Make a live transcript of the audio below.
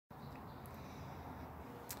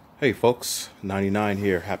Hey folks, 99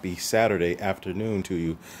 here. Happy Saturday afternoon to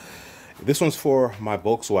you. This one's for my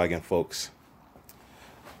Volkswagen folks.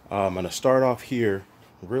 I'm going to start off here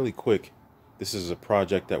really quick. This is a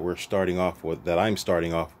project that we're starting off with, that I'm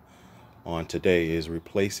starting off on today, is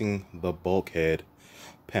replacing the bulkhead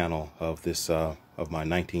panel of this of my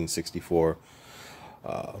 1964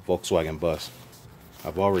 Volkswagen bus.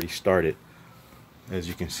 I've already started, as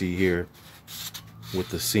you can see here, with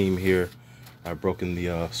the seam here. I've broken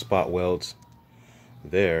the spot welds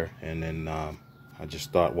there, and then I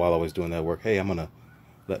just thought while I was doing that work, hey, I'm gonna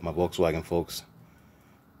let my Volkswagen folks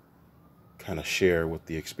kind of share with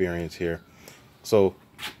the experience here. So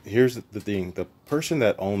here's the thing: the person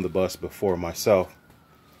that owned the bus before myself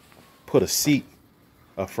put a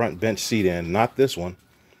front bench seat in, not this one,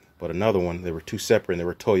 but another one. They were two separate, and they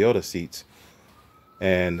were Toyota seats,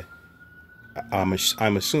 and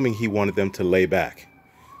I'm assuming he wanted them to lay back.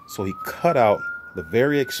 So he cut out the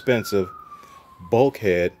very expensive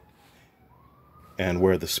bulkhead, and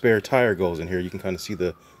where the spare tire goes in here, you can kind of see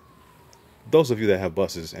those of you that have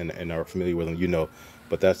buses and are familiar with them, you know,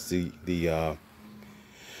 but that's the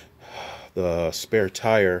spare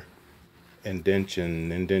tire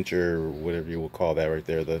indenture, whatever you will call that right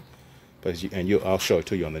there. I'll show it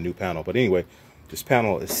to you on the new panel. But anyway, this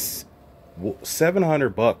panel is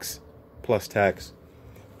 $700 plus tax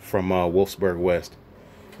from Wolfsburg West.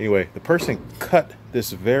 Anyway, the person cut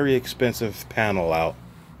this very expensive panel out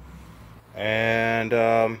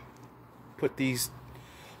and put these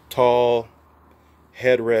tall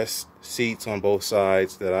headrest seats on both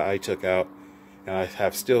sides that I took out, and I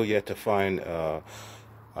have still yet to find an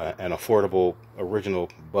affordable original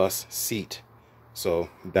bus seat. So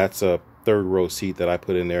that's a third row seat that I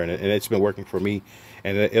put in there, and it's been working for me,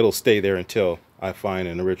 and it'll stay there until I find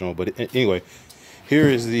an original. But anyway, here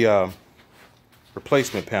is the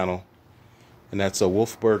replacement panel, and that's a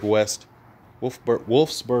Wolfsburg West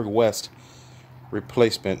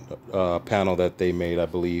replacement panel that they made, I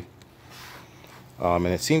believe, and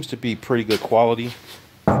it seems to be pretty good quality,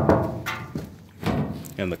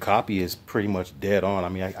 and the copy is pretty much dead on. I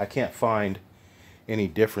mean, I can't find any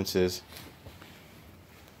differences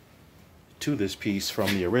to this piece from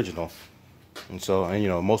the original. And so, and you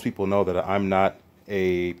know, most people know that I'm not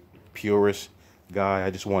a purist guy.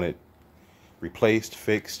 I just want it replaced,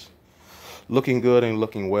 fixed, looking good and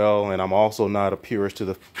looking well. And I'm also not a purist to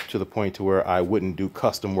the point to where I wouldn't do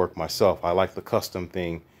custom work myself. I like the custom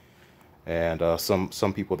thing, and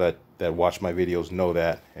some people that watch my videos know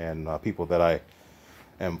that, and people that I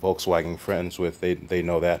am Volkswagen friends with, they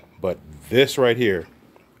know that. But this right here,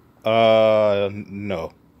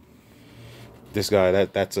 no, this guy,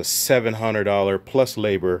 that's a $700 plus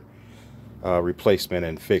labor replacement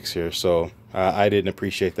and fix here. So I didn't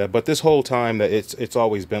appreciate that. But this whole time, that it's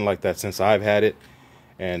always been like that since I've had it.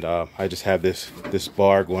 And I just have this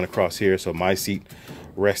bar going across here, so my seat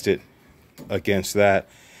rested against that.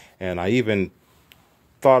 And I even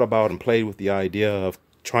thought about and played with the idea of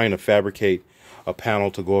trying to fabricate a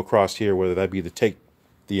panel to go across here, whether that be to take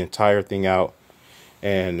the entire thing out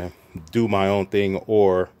and do my own thing,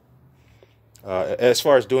 or as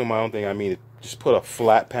far as doing my own thing, I mean, just put a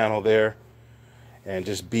flat panel there and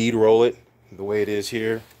just bead roll it the way it is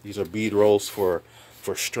here. These are bead rolls for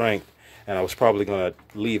strength, and I was probably going to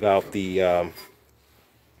leave out the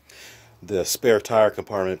spare tire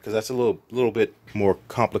compartment, because that's a little bit more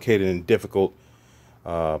complicated and difficult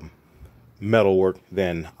metal work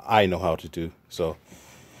than I know how to do. So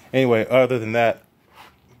anyway, other than that,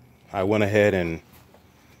 I went ahead and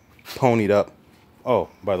ponied up. Oh,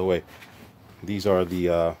 by the way, these are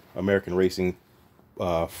the American Racing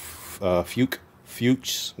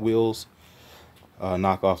Fuchs wheels,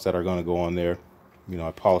 knockoffs that are going to go on there. You know,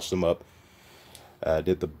 I polished them up,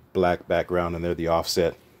 did the black background, and they're the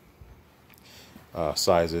offset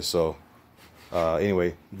sizes. So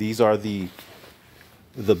anyway, these are the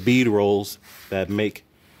bead rolls that make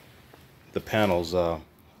the panels a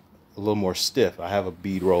little more stiff. I have a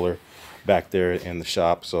bead roller back there in the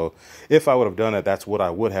shop, so if I would have done it, that's what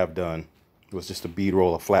I would have done. It was just a bead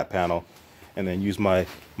roll, a flat panel, and then use my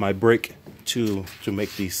brake to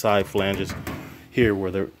make these side flanges here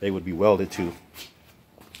where they would be welded to.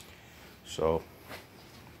 So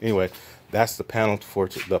anyway, that's the panel for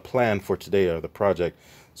the plan for today, or the project.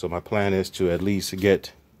 So my plan is to at least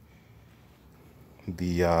get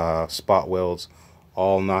the spot welds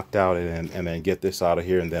all knocked out, and then get this out of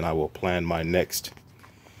here, and then I will plan my next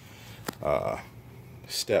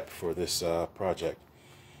step for this project.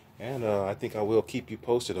 And I think I will keep you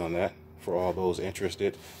posted on that for all those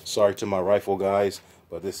interested. Sorry to my rifle guys,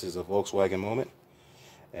 but this is a Volkswagen moment.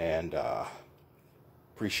 And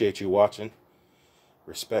appreciate you watching.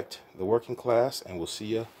 respect the working class, and we'll see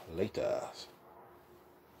you later.